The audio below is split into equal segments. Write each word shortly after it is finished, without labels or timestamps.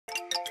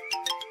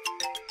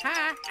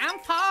Hi, I'm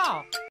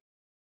Paul.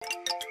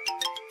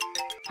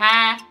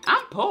 Hi,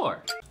 I'm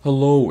poor.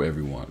 Hello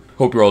everyone.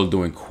 Hope you're all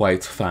doing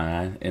quite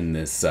fine in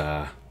this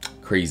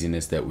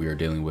craziness that we are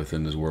dealing with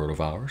in this world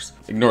of ours.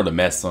 Ignore the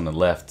mess on the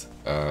left.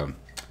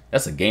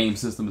 That's a game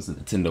system. It's a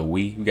Nintendo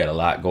Wii. We got a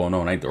lot going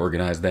on. I need to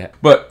organize that.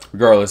 But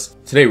regardless,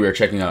 today we are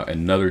checking out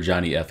another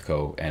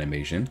JonnyEthco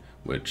animation,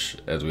 which,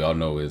 as we all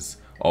know, is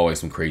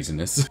always some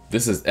craziness.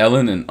 This is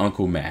Ellen and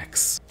Uncle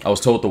Max. I was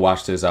told to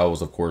watch this. I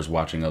was, of course,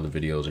 watching other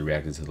videos and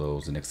reacting to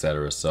those and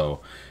etc. So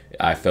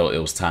I felt it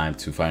was time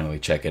to finally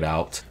check it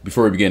out.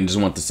 Before we begin, I just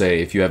want to say,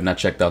 if you have not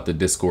checked out the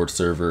Discord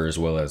server as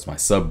well as my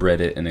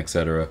subreddit and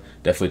etc.,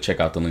 definitely check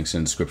out the links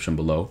in the description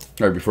below.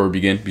 All right, before we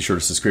begin, be sure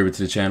to subscribe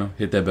to the channel,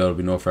 hit that bell to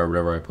be notified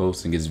whenever I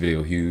post, and give this video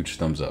a huge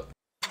thumbs up.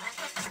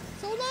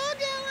 So long,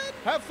 Ellen.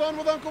 Have fun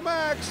with Uncle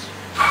Max.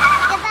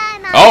 Goodbye,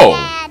 Mom. Oh.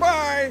 Dad.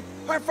 Bye.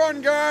 Have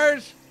fun,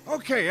 guys.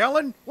 Okay,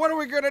 Ellen, what are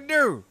we gonna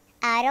do?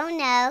 I don't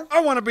know.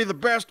 I want to be the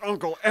best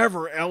uncle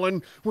ever,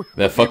 Ellen.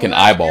 That fucking People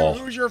ask you eyeball.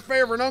 Who's your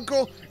favorite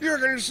uncle? You're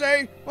gonna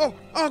say, oh,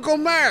 Uncle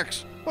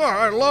Max. Oh,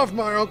 I love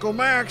my Uncle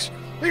Max.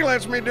 He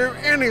lets me do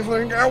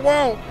anything I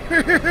want.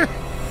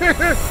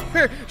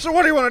 So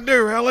what do you want to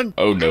do, Ellen?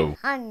 Oh no.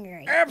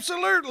 Hungry.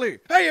 Absolutely.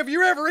 Hey, have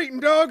you ever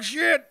eaten dog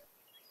shit?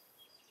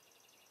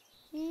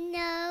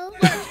 No.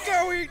 Let's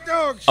go eat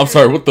dog shit. I'm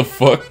sorry, what the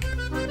fuck?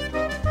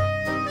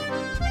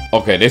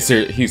 Okay,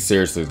 he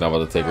seriously is not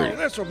about to take Oh, her.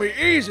 this will be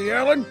easy,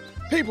 Ellen.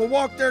 People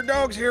walk their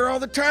dogs here all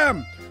the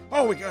time.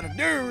 All we gotta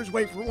do is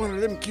wait for one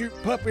of them cute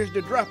puppies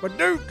to drop a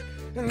duke,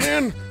 and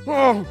then,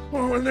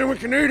 and then we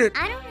can eat it.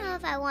 I don't know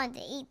if I want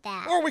to eat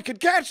that. Or we could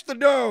catch the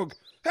dog.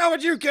 How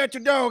would you catch a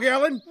dog,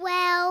 Ellen?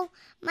 Well,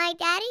 my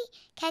daddy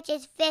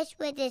catches fish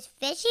with his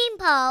fishing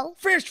pole.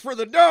 Fish for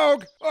the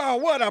dog? Oh,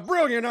 what a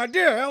brilliant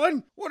idea,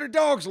 Ellen. What are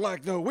dogs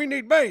like, though? We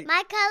need bait.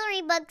 My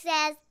coloring book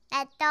says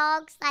that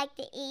dogs like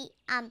to eat,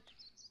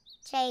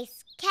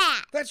 chase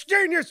cats. That's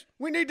genius.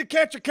 We need to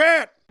catch a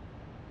cat.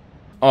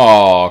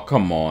 Oh,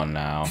 come on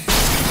now.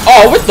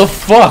 Oh, what the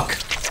fuck?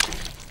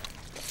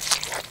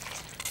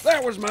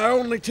 That was my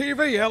only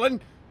TV, Ellen.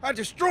 I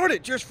destroyed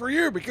it just for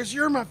you because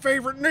you're my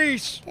favorite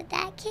niece. Did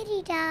that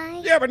kitty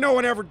die? Yeah, but no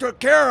one ever took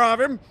care of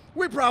him.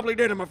 We probably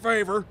did him a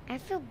favor. I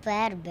feel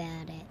bad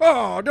about it.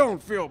 Oh,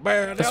 don't feel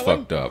bad, That's Ellen.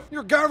 fucked up.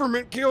 Your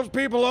government kills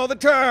people all the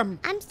time.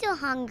 I'm still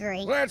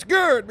hungry. Well, that's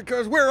good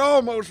because we're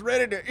almost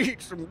ready to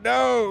eat some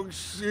dog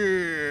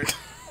shit.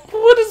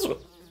 What is...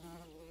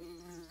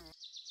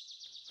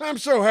 I'm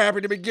so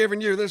happy to be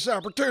giving you this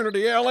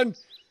opportunity, Ellen.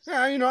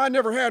 I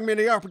never had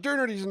many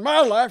opportunities in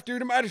my life due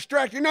to my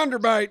distracting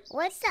underbite.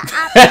 What's the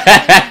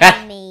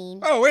opportunity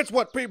mean? Oh, it's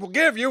what people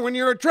give you when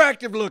you're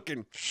attractive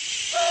looking.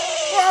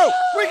 Whoa,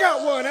 we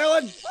got one,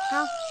 Ellen.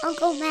 Oh,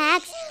 Uncle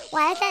Max,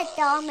 why is that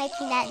dog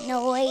making that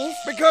noise?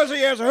 Because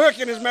he has a hook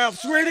in his mouth,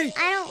 sweetie.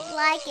 I don't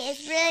like it.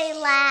 It's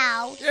really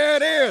loud. Yeah,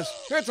 it is.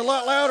 It's a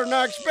lot louder than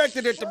I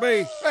expected it to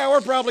be. Well,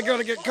 we're probably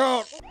gonna get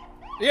caught.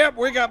 Yep,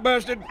 we got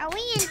busted. Are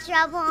we in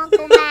trouble,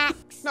 Uncle Max?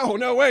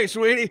 No way,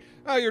 sweetie.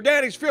 Your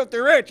daddy's filthy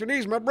rich, and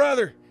he's my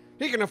brother.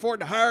 He can afford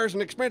to hire us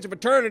an expensive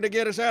attorney to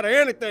get us out of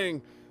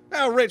anything.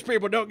 Now, rich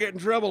people don't get in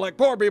trouble like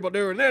poor people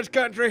do in this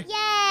country.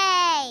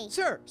 Yay!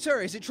 Sir,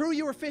 is it true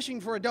you were fishing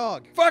for a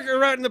dog? Fuck her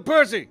right in the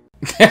pussy.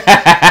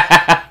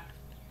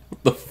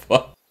 What the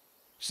fuck?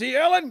 See,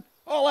 Ellen?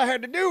 All I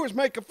had to do was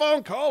make a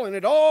phone call, and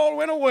it all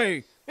went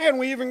away. And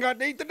we even got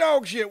to eat the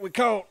dog shit we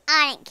caught.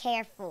 I didn't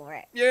care for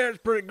it. Yeah, it's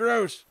pretty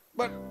gross.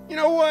 But you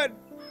know what?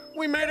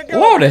 We made a go.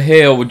 Why the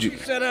hell would you... We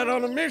set out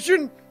on a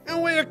mission,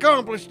 and we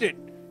accomplished it.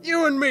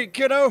 You and me,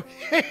 kiddo.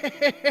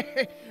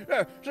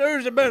 So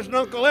who's the best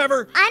uncle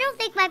ever? I don't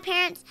think my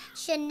parents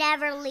should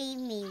never leave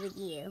me with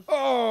you.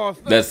 Oh,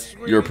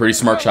 You're a pretty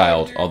smart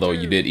child, although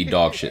you did eat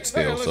dog shit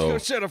still, Let's so... go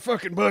set a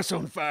fucking bus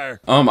on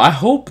fire. I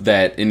hope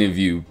that any of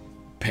you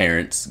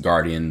parents,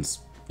 guardians,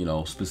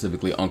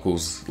 specifically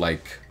uncles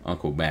like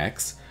Uncle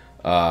Max,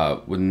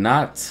 would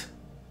not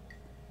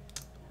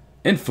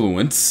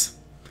influence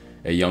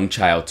a young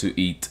child to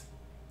eat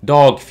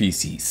dog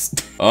feces.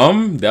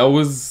 That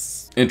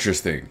was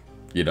interesting,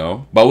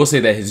 But I will say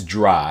that his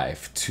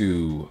drive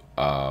to,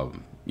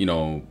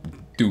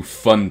 do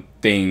fun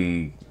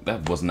thing,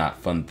 that was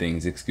not fun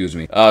things, excuse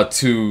me,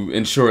 to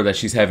ensure that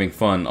she's having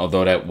fun,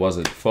 although that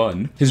wasn't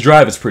fun. His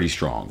drive is pretty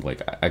strong,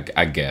 like,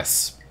 I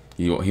guess.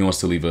 He wants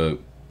to leave a,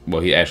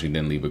 well, he actually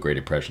didn't leave a great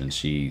impression.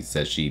 She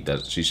says she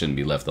shouldn't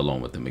be left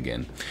alone with him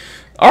again.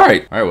 All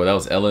right, well, that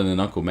was Ellen and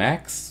Uncle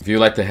Max. If you'd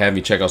like to have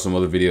me check out some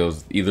other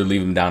videos, either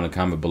leave them down in the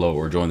comment below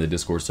or join the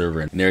Discord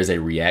server. And there's a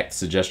React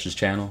Suggestions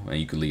channel, and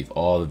you can leave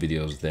all the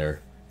videos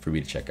there for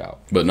me to check out.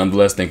 But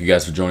nonetheless, thank you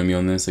guys for joining me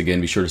on this.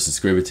 Again, be sure to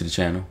subscribe to the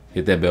channel.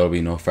 Hit that bell to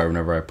be notified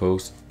whenever I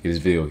post. Give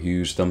this video a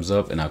huge thumbs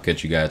up, and I'll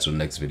catch you guys on the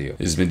next video.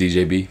 This has been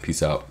DJB.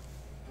 Peace out.